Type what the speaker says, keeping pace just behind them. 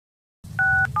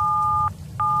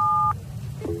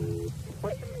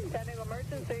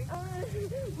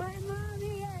emergency? My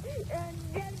mommy and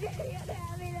Jeffrey are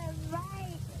having a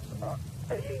fight.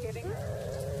 Is she hitting her?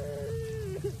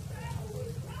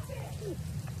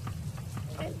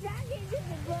 I'm talking to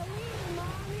the police,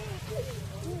 Mommy.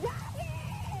 Stop it!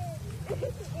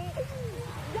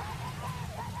 Stop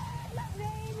it,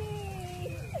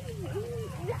 baby!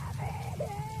 Stop it!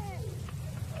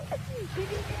 Could you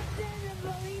just send the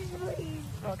police, please?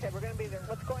 Okay, we're going to be there.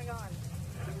 What's going on?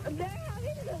 They're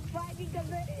having a fight because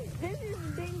this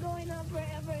has been going on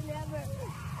forever and ever.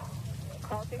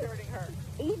 How's he hurting her?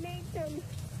 He made some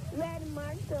red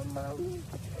marks on Mommy.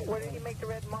 Where did he make the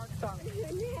red marks on?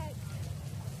 Her neck.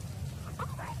 Oh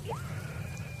my God!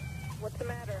 What's the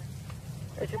matter?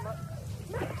 Is your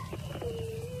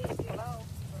Hello?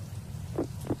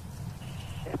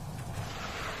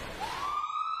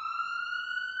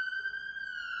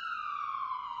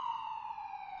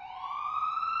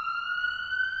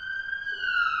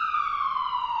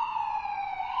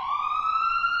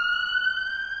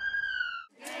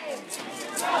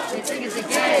 They think it's a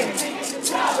game.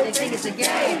 They think it's a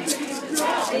game.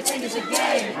 They think it's a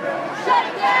game. Shut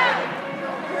it down!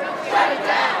 Shut it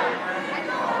down!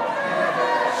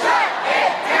 Shut it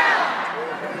down!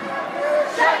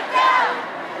 Shut it down!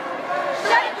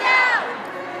 Shut it down!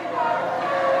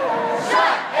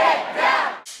 Shut it down!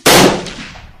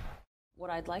 What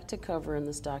I'd like to cover in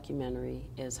this documentary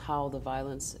is how the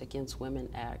Violence Against Women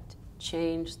Act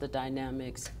changed the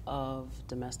dynamics of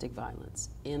domestic violence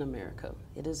in America.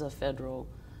 It is a federal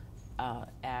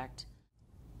act,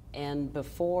 and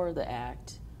before the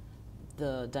act,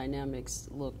 the dynamics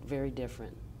looked very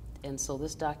different. And so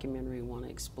this documentary want to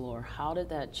explore how did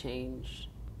that change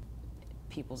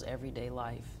people's everyday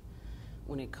life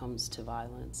when it comes to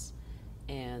violence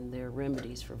and their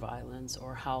remedies for violence,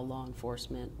 or how law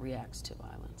enforcement reacts to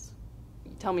violence.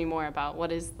 Tell me more about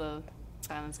what is the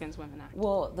Violence Against Women Act?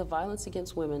 Well, the Violence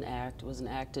Against Women Act was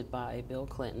enacted by Bill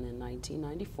Clinton in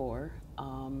 1994,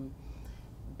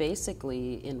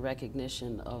 basically in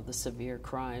recognition of the severe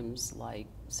crimes like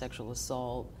sexual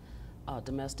assault,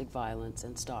 domestic violence,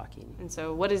 and stalking. And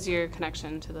so what is your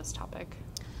connection to this topic?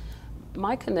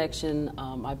 My connection,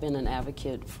 I've been an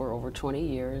advocate for over 20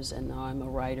 years, and now I'm a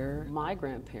writer. My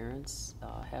grandparents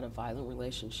had a violent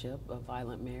relationship, a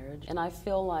violent marriage, and I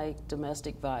feel like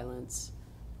domestic violence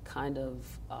kind of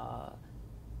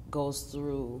goes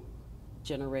through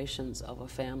generations of a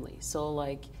family. So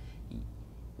like,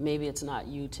 maybe it's not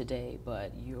you today,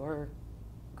 but your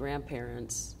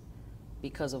grandparents,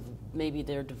 because of maybe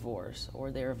their divorce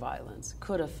or their violence,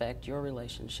 could affect your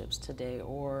relationships today,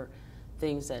 or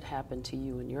things that happen to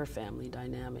you in your family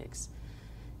dynamics.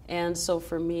 And so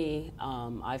for me,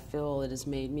 I feel it has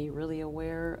made me really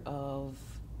aware of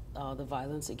the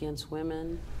violence against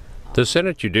women. The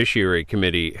Senate Judiciary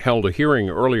Committee held a hearing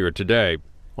earlier today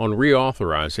on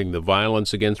reauthorizing the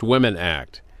Violence Against Women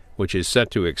Act, which is set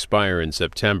to expire in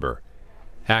September.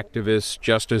 Activists,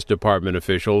 Justice Department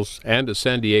officials, and a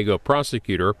San Diego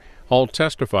prosecutor all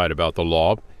testified about the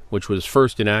law, which was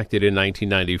first enacted in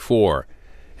 1994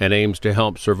 and aims to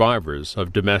help survivors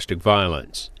of domestic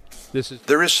violence.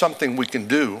 There is something we can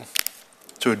do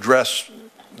to address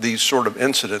these sort of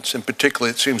incidents, and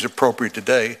particularly it seems appropriate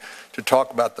today to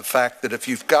talk about the fact that if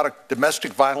you've got a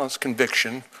domestic violence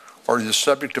conviction or you're the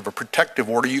subject of a protective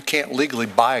order, you can't legally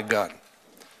buy a gun.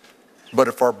 But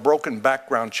if our broken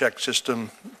background check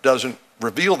system doesn't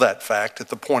reveal that fact at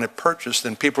the point of purchase,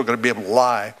 then people are going to be able to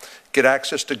lie, get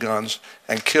access to guns,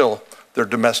 and kill their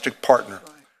domestic partner.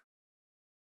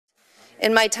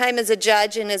 In my time as a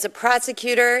judge and as a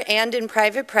prosecutor and in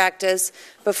private practice,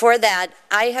 before that,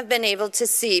 I have been able to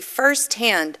see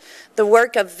firsthand the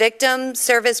work of victim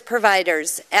service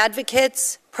providers,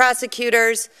 advocates,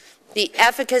 prosecutors, the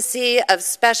efficacy of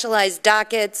specialized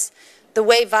dockets, the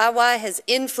way VAWA has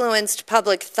influenced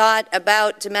public thought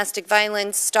about domestic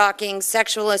violence, stalking,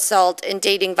 sexual assault, and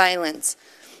dating violence.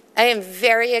 I am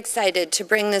very excited to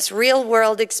bring this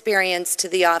real-world experience to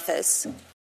the office.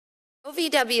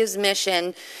 OVW's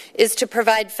mission is to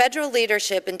provide federal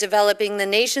leadership in developing the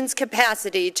nation's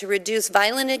capacity to reduce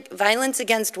violence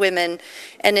against women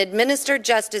and administer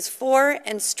justice for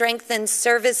and strengthen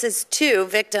services to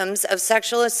victims of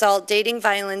sexual assault, dating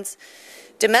violence,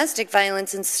 domestic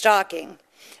violence, and stalking,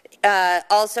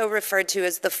 also referred to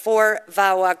as the 4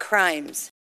 VAWA crimes.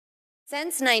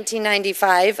 Since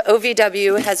 1995,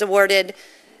 OVW has awarded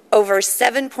over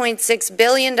 $7.6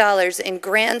 billion in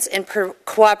grants and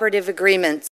cooperative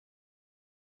agreements.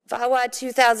 VAWA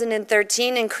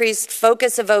 2013 increased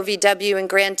focus of OVW and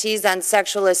grantees on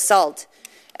sexual assault.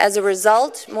 As a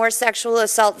result, more sexual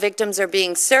assault victims are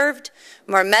being served,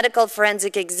 more medical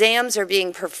forensic exams are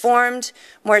being performed,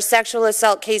 more sexual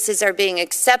assault cases are being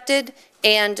accepted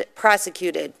and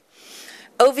prosecuted.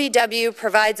 OVW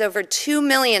provides over 2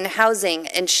 million housing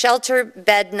and shelter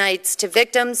bed nights to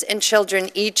victims and children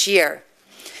each year.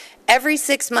 Every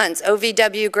 6 months,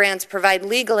 OVW grants provide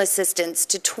legal assistance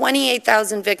to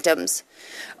 28,000 victims.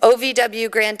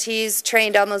 OVW grantees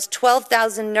trained almost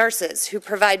 12,000 nurses who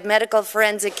provide medical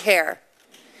forensic care.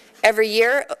 Every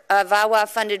year,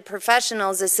 VAWA-funded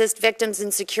professionals assist victims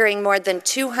in securing more than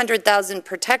 200,000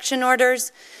 protection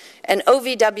orders, and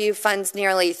OVW funds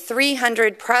nearly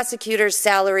 300 prosecutors'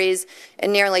 salaries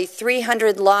and nearly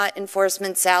 300 law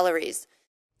enforcement salaries.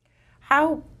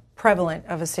 How prevalent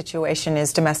of a situation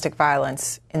is domestic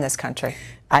violence in this country?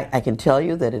 I can tell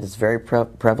you that it is very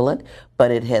prevalent,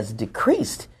 but it has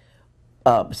decreased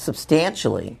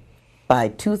substantially by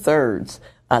 2/3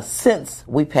 since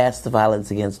we passed the Violence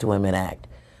Against Women Act.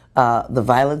 The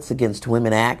Violence Against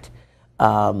Women Act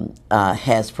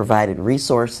has provided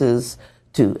resources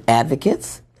to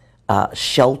advocates,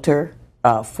 shelter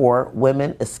for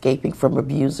women escaping from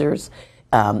abusers.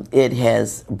 It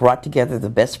has brought together the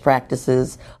best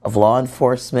practices of law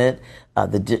enforcement,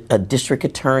 the district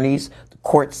attorneys, the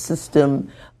court system,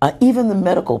 even the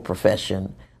medical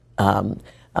profession.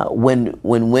 When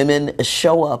women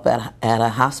show up at a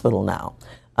hospital now,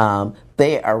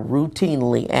 they are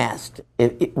routinely asked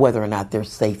whether or not they're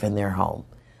safe in their home.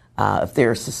 If there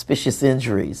are suspicious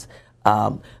injuries,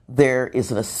 there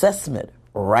is an assessment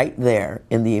right there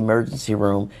in the emergency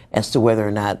room as to whether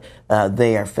or not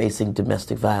they are facing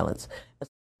domestic violence.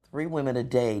 3 women a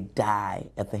day die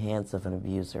at the hands of an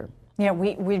abuser. Yeah,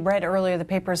 we read earlier the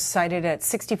papers cited a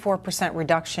 64%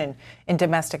 reduction in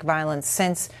domestic violence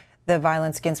since the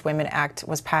Violence Against Women Act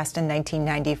was passed in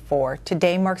 1994.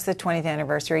 Today marks the 20th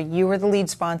anniversary. You were the lead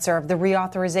sponsor of the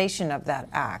reauthorization of that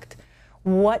act.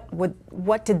 What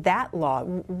did that law,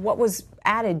 what was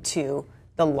added to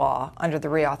the law under the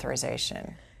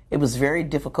reauthorization? It was very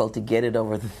difficult to get it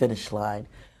over the finish line,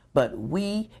 but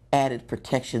we added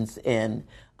protections in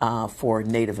for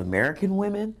Native American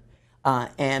women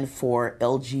and for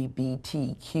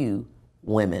LGBTQ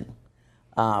women.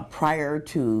 Prior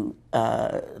to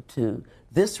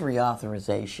this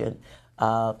reauthorization,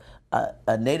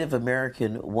 a Native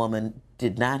American woman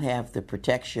did not have the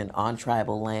protection on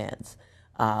tribal lands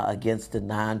against a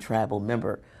non-tribal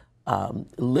member.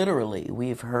 Literally,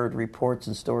 we've heard reports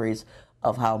and stories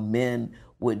of how men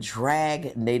would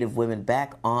drag Native women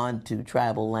back onto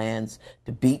tribal lands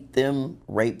to beat them,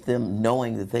 rape them,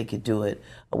 knowing that they could do it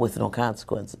with no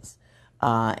consequences.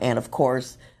 And of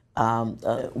course,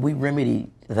 we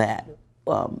remedied that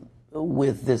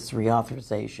with this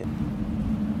reauthorization.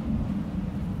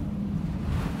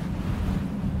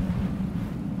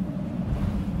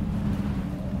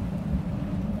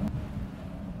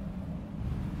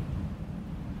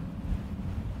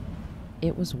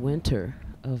 It was winter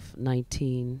of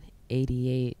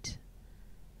 1988,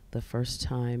 the first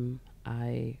time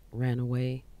I ran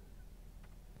away.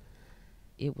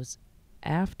 It was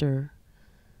after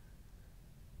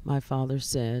my father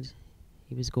said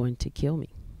he was going to kill me.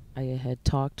 I had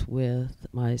talked with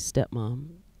my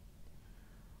stepmom,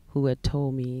 who had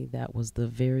told me that was the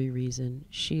very reason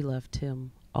she left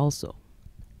him also.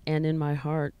 And in my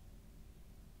heart,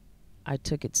 I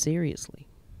took it seriously.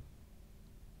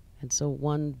 And so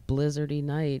one blizzardy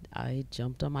night, I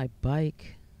jumped on my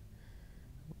bike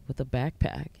with a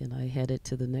backpack and I headed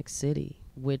to the next city,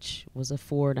 which was a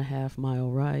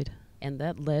 4.5-mile ride. And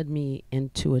that led me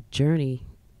into a journey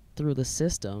through the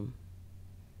system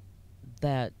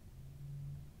that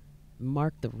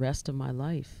marked the rest of my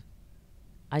life.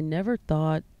 I never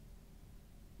thought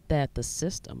that the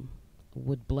system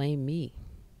would blame me.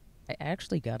 I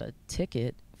actually got a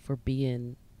ticket for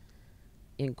being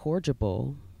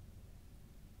incorrigible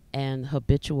and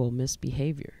habitual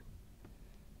misbehavior.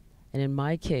 And in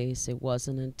my case, it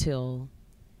wasn't until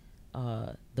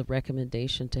the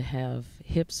recommendation to have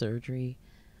hip surgery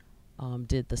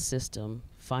did the system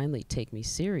finally take me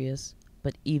serious.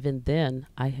 But even then,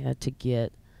 I had to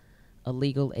get a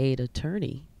legal aid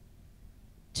attorney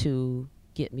to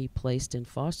get me placed in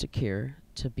foster care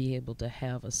to be able to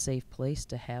have a safe place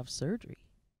to have surgery.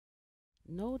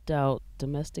 No doubt,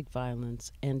 domestic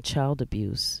violence and child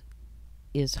abuse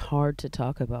is hard to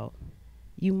talk about.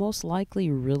 You most likely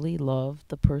really love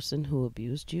the person who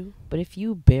abused you, but if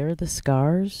you bear the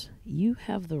scars, you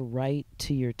have the right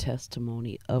to your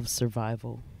testimony of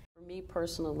survival. For me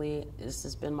personally, this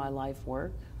has been my life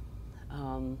work,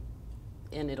 and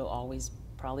it'll always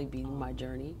probably be my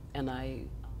journey, and I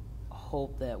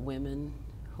hope that women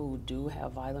who do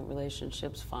have violent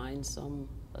relationships find some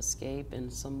escape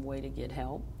and some way to get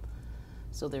help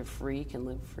so they're free, can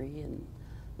live free, and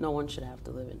no one should have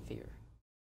to live in fear.